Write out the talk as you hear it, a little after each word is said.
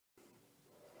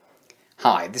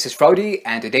Hi, this is Frode,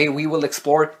 and today we will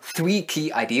explore 3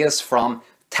 key ideas from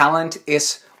Talent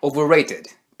is Overrated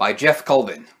by Geoff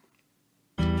Colvin.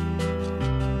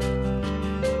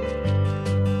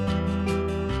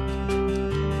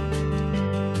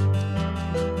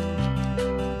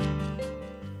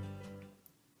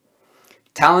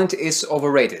 Talent is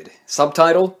Overrated.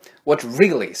 Subtitle: What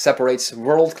really separates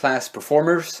world-class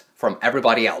performers from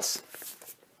everybody else.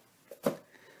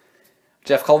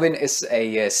 Geoff Colvin is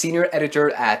a senior editor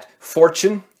at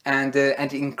Fortune and an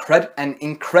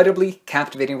incredibly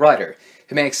captivating writer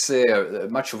who makes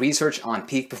much research on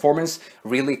peak performance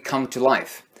really come to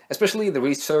life. Especially the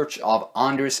research of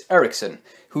Anders Ericsson,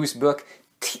 whose book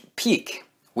Peak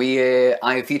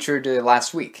I featured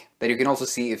last week, that you can also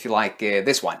see if you like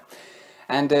this one.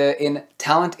 And in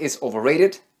Talent is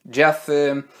Overrated, Geoff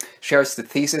shares the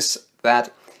thesis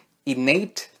that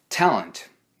innate talent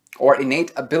or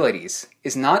innate abilities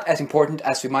is not as important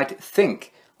as we might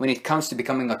think when it comes to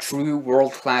becoming a true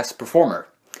world-class performer.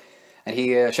 And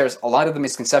he shares a lot of the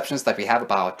misconceptions that we have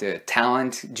about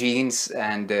talent, genes,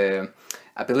 and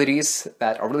abilities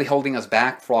that are really holding us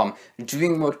back from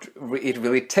doing what it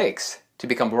really takes to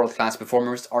become world-class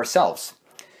performers ourselves.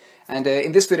 And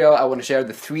in this video I want to share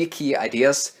the 3 key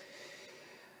ideas,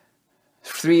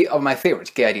 3 of my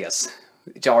favorite key ideas,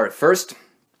 which are: first,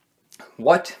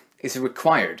 what is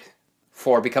required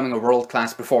for becoming a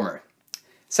world-class performer?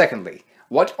 Secondly,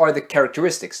 what are the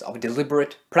characteristics of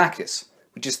deliberate practice,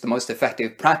 which is the most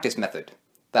effective practice method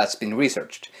that's been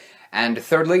researched? And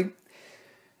thirdly,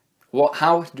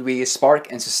 how do we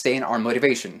spark and sustain our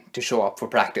motivation to show up for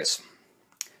practice?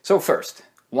 So first,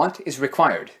 what is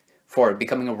required for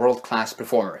becoming a world-class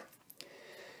performer?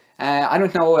 I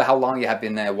don't know how long you have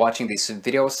been watching these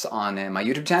videos on my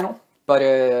YouTube channel, but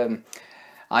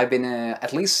I've been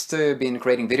at least been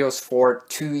creating videos for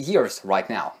 2 years right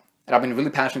now. And I've been really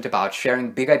passionate about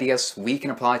sharing big ideas we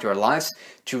can apply to our lives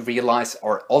to realize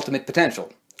our ultimate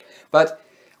potential. But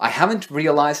I haven't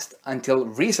realized until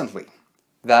recently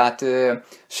that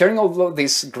sharing all of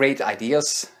these great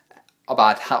ideas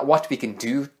about what we can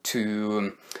do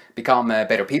to become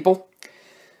better people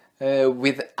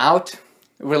without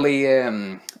really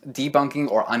debunking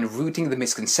or unrooting the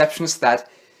misconceptions that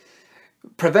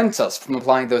prevents us from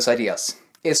applying those ideas.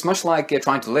 It's much like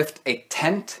trying to lift a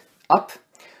tent up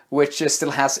which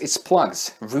still has its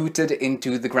plugs rooted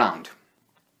into the ground.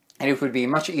 And it would be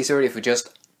much easier if we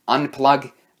just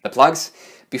unplug the plugs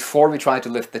before we try to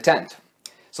lift the tent.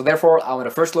 So therefore I want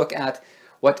to first look at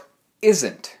what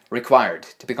isn't required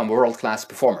to become a world-class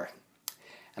performer.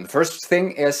 And the first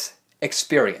thing is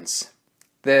experience.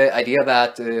 The idea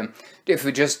that if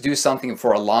we just do something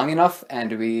for long enough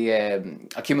and we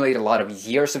accumulate a lot of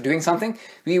years of doing something,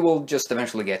 we will just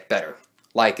eventually get better.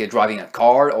 Like driving a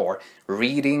car or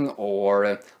reading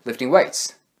or lifting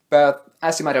weights. But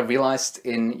as you might have realized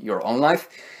in your own life,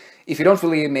 if you don't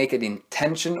really make an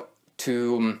intention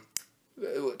to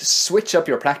switch up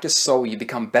your practice so you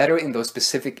become better in those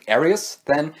specific areas,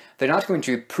 then they're not going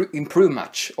to improve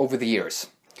much over the years.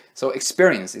 So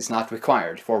experience is not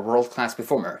required for world-class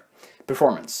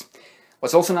performance.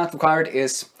 What's also not required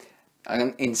is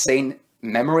an insane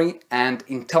memory and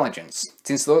intelligence,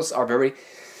 since those are very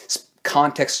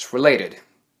context-related.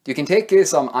 You can take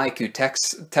some IQ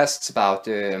tests about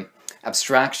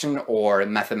abstraction or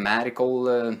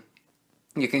mathematical.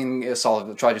 You can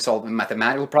try to solve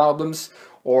mathematical problems,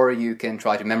 or you can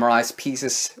try to memorize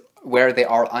pieces where they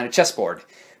are on a chessboard.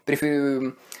 But if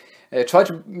you try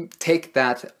to take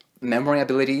that memory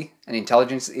ability and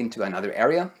intelligence into another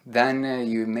area, then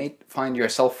you may find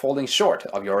yourself falling short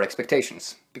of your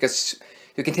expectations. Because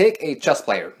you can take a chess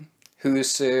player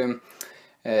who's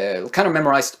kind of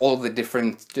memorized all the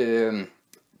different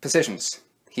positions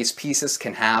his pieces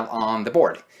can have on the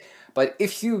board. But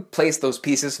if you place those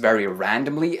pieces very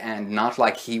randomly and not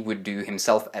like he would do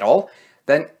himself at all,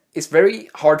 then it's very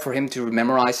hard for him to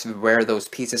memorize where those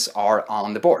pieces are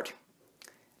on the board,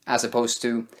 as opposed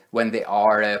to when they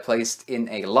are placed in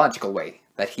a logical way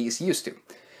that he is used to.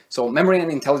 So memory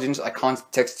and intelligence are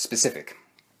context specific.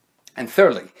 And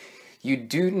thirdly, you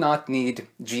do not need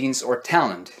genes or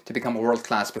talent to become a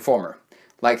world-class performer,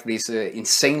 like these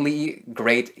insanely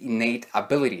great innate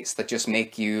abilities that just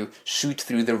make you shoot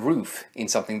through the roof in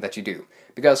something that you do.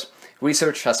 Because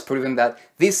research has proven that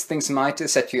these things might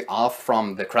set you off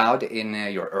from the crowd in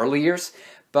your early years,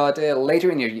 but later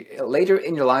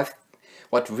in your life,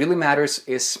 what really matters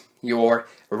is your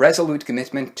resolute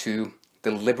commitment to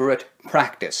deliberate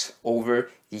practice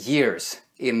over years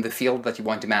in the field that you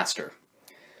want to master.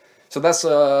 So let's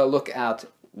look at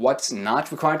what's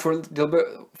not required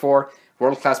for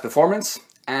world-class performance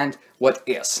and what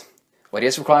is. What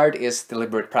is required is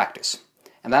deliberate practice.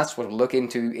 And that's what we'll look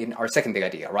into in our second big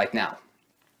idea right now.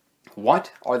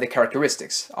 What are the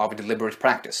characteristics of deliberate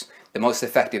practice, the most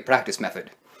effective practice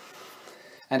method?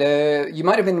 And you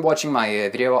might have been watching my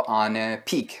video on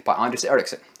Peak by Anders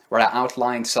Ericsson, where I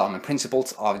outlined some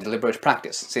principles of deliberate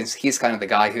practice, since he's kind of the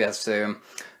guy who has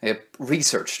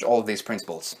researched all of these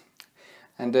principles.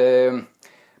 And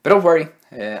but don't worry,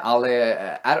 I'll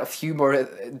add a few more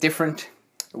different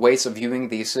ways of viewing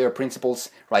these principles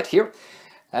right here.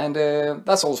 And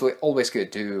that's also always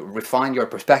good to refine your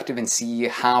perspective and see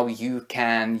how you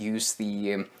can use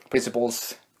the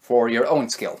principles for your own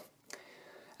skill.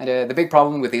 And the big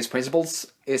problem with these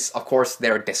principles is, of course,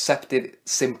 their deceptive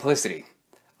simplicity.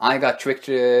 I got tricked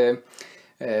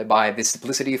by this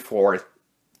simplicity for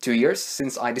 2 years,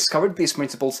 since I discovered these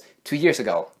principles 2 years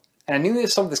ago. And I knew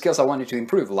some of the skills I wanted to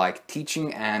improve, like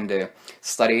teaching and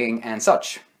studying and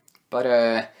such. But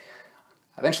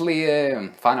eventually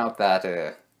found out that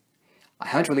I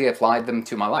hadn't really applied them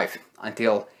to my life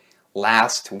until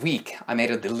last week. I made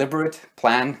a deliberate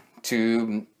plan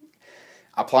to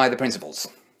apply the principles.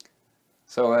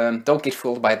 So don't get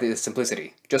fooled by the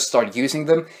simplicity. Just start using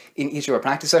them in each of your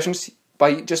practice sessions.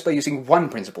 Just by using one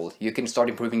principle, you can start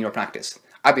improving your practice.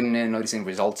 I've been noticing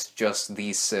results just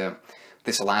this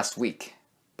last week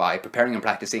by preparing and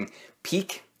practicing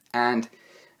Peak and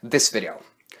this video.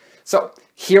 So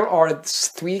here are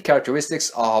 3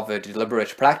 characteristics of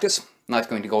deliberate practice. I'm not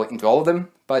going to go into all of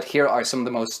them, but here are some of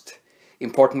the most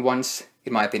important ones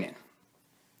in my opinion.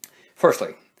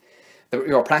 Firstly,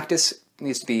 your practice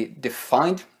needs to be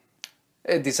designed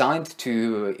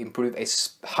to improve a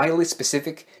highly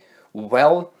specific,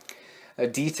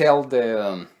 well-detailed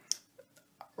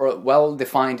or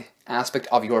well-defined aspect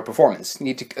of your performance. You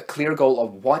need a clear goal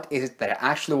of what is it that I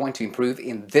actually want to improve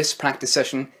in this practice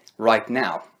session right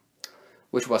now,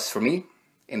 which was for me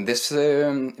in this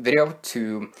video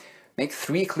to make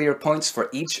 3 clear points for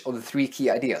each of the 3 key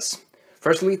ideas.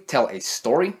 Firstly, tell a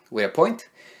story with a point.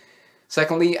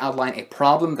 Secondly, outline a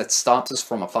problem that stops us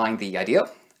from applying the idea.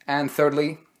 And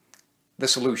thirdly, the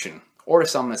solution, or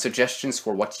some suggestions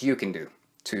for what you can do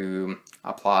to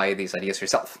apply these ideas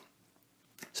yourself.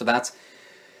 So that's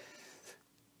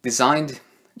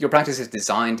your practice is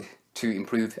designed to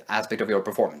improve aspect of your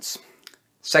performance.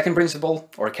 Second principle,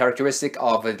 or characteristic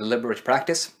of a deliberate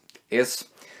practice, is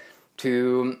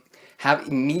to have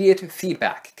immediate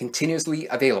feedback continuously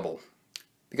available.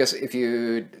 Because if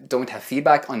you don't have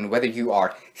feedback on whether you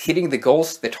are hitting the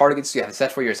goals, the targets you have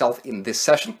set for yourself in this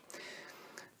session,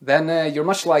 then you're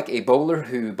much like a bowler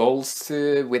who bowls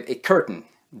with a curtain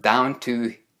down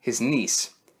to his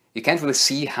knees. You can't really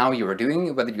see how you are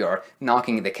doing, whether you are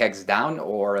knocking the kegs down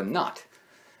or not.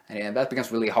 And that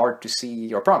becomes really hard to see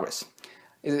your progress.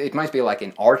 It might be like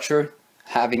an archer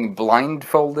having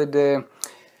blindfolded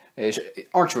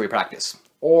archery practice.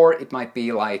 Or it might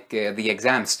be like the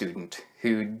exam student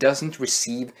who doesn't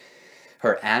receive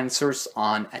her answers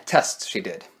on a test she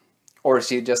did. Or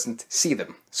she doesn't see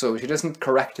them, so she doesn't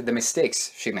correct the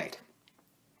mistakes she made.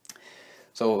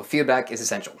 So feedback is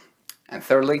essential. And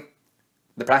thirdly,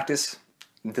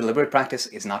 deliberate practice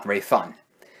is not very fun.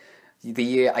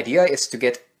 The idea is to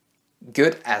get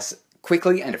good as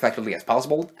quickly and effectively as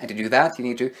possible, and to do that you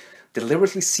need to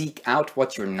deliberately seek out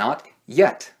what you're not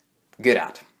yet good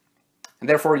at. And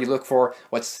therefore you look for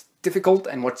what's difficult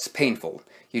and what's painful.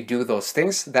 You do those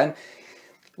things, then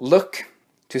look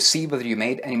to see whether you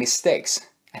made any mistakes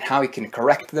and how you can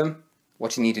correct them,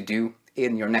 what you need to do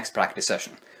in your next practice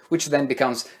session, which then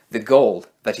becomes the goal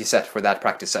that you set for that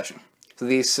practice session. So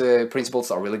these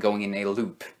principles are really going in a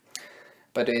loop.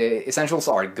 But essentials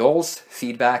are goals,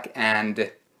 feedback,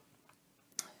 and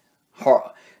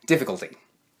difficulty.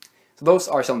 So those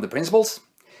are some of the principles.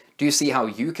 Do you see how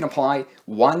you can apply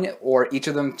one or each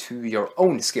of them to your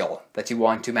own skill that you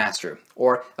want to master,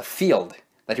 or a field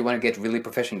that you want to get really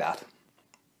proficient at?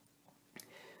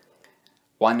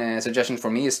 One suggestion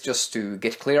for me is just to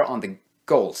get clear on the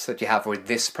goals that you have for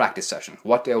this practice session.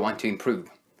 What do I want to improve?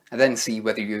 And then see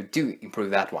whether you do improve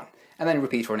that one. And then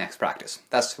repeat for next practice.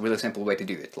 That's a really simple way to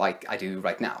do it, like I do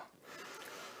right now.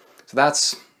 So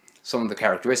that's some of the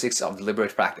characteristics of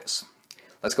deliberate practice.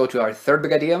 Let's go to our third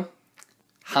big idea.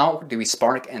 How do we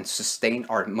spark and sustain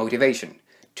our motivation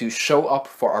to show up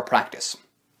for our practice?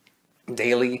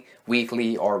 Daily,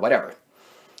 weekly, or whatever.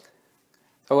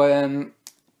 So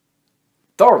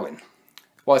Darwin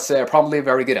was probably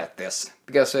very good at this,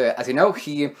 because as you know,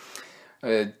 he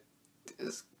wrote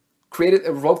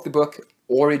the book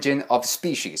Origin of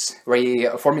Species, where he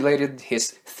formulated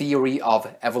his theory of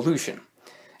evolution.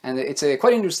 And it's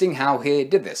quite interesting how he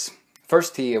did this.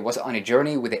 First, he was on a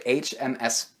journey with the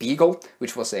HMS Beagle,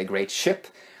 which was a great ship.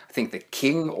 I think the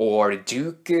king or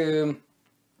duke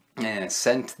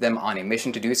sent them on a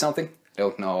mission to do something.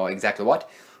 Don't know exactly what.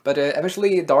 But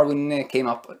eventually Darwin came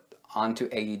up onto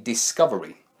a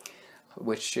discovery,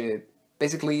 which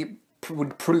basically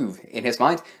would prove, in his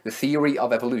mind, the theory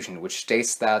of evolution, which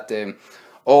states that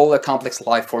all complex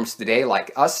life forms today,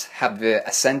 like us, have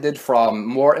ascended from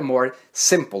more and more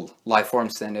simple life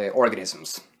forms and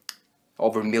organisms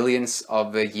over millions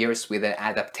of years with an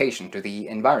adaptation to the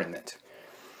environment.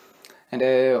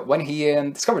 And when he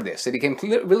discovered this, it became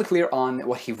really clear on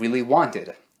what he really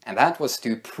wanted, and that was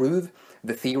to prove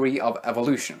the theory of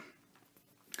evolution.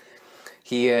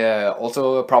 He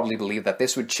also probably believed that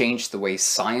this would change the way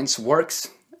science works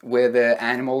with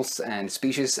animals and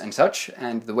species and such,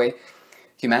 and the way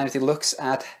humanity looks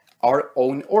at our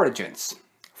own origins,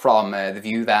 from the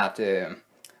view that,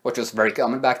 which was very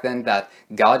common back then, that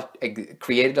God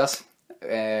created us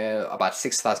about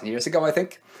 6,000 years ago, I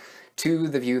think, to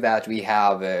the view that we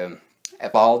have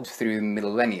evolved through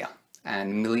millennia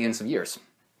and millions of years.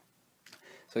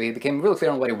 So he became really clear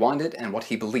on what he wanted and what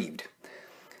he believed.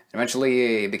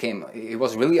 Eventually he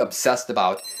was really obsessed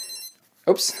about,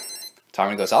 oops,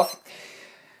 timer goes off.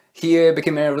 He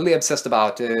became really obsessed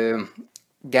about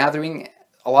gathering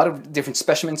a lot of different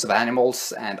specimens of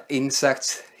animals and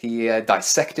insects. He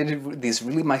dissected these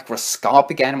really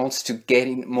microscopic animals to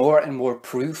gain more and more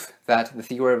proof that the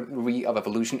theory of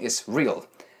evolution is real.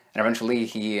 And eventually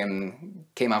he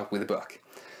came out with a book.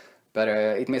 But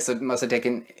it must have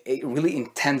taken a really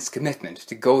intense commitment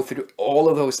to go through all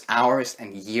of those hours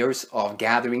and years of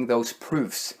gathering those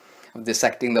proofs, of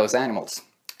dissecting those animals.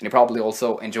 And he probably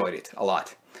also enjoyed it a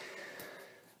lot.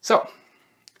 So,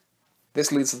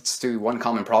 this leads us to one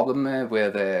common problem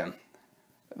with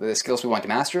the skills we want to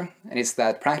master, and it's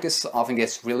that practice often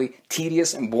gets really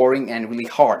tedious and boring and really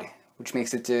hard, which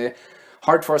makes it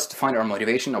hard for us to find our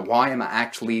motivation of why am I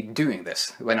actually doing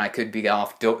this, when I could be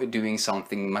off doing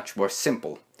something much more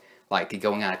simple, like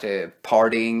going out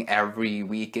partying every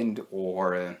weekend,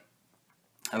 or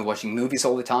watching movies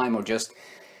all the time, or just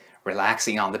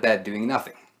relaxing on the bed doing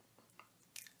nothing.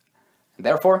 And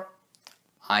therefore,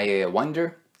 I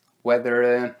wonder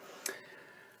whether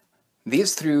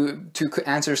these two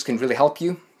answers can really help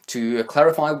you to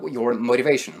clarify your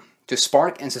motivation, to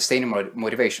spark and sustain your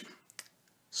motivation.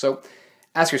 So,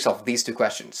 ask yourself these two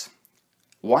questions.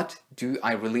 What do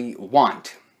I really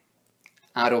want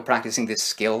out of practicing this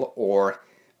skill or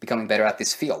becoming better at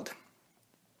this field?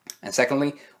 And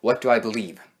secondly, what do I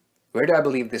believe? Where do I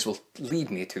believe this will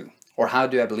lead me to? Or how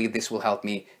do I believe this will help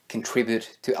me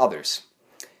contribute to others?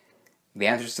 The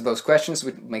answers to those questions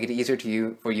would make it easier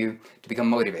for you to become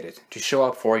motivated, to show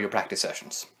up for your practice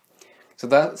sessions. So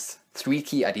that's 3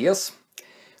 key ideas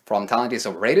from Talent is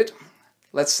Overrated.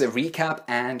 Let's recap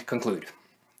and conclude.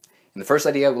 In the first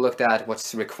idea, we looked at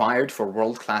what's required for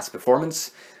world-class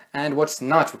performance and what's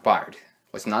not required.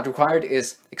 What's not required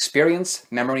is experience,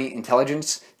 memory,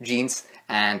 intelligence, genes,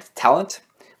 and talent.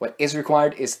 What is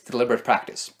required is deliberate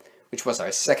practice, which was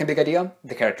our second big idea,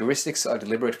 the characteristics of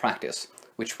deliberate practice,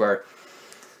 which were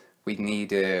we need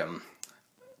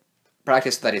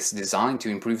practice that is designed to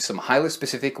improve some highly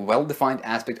specific, well-defined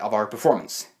aspect of our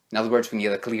performance. In other words, we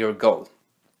need a clear goal.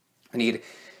 We need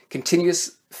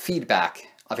continuous feedback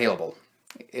available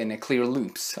in clear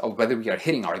loops of whether we are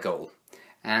hitting our goal.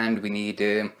 And we need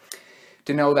to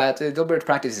know that deliberate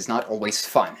practice is not always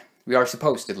fun. We are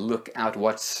supposed to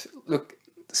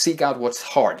seek out what's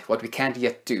hard, what we can't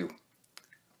yet do,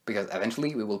 because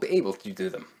eventually we will be able to do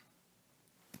them.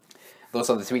 Those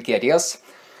are the 3 key ideas.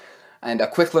 And a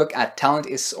quick look at Talent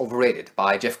is Overrated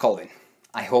by Geoff Colvin.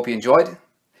 I hope you enjoyed.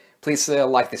 Please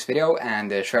like this video and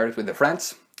share it with your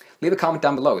friends. Leave a comment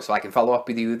down below so I can follow up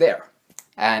with you there.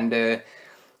 And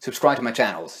subscribe to my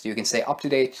channel so you can stay up to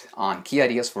date on key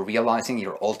ideas for realizing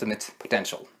your ultimate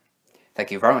potential.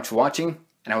 Thank you very much for watching,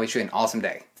 and I wish you an awesome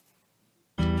day.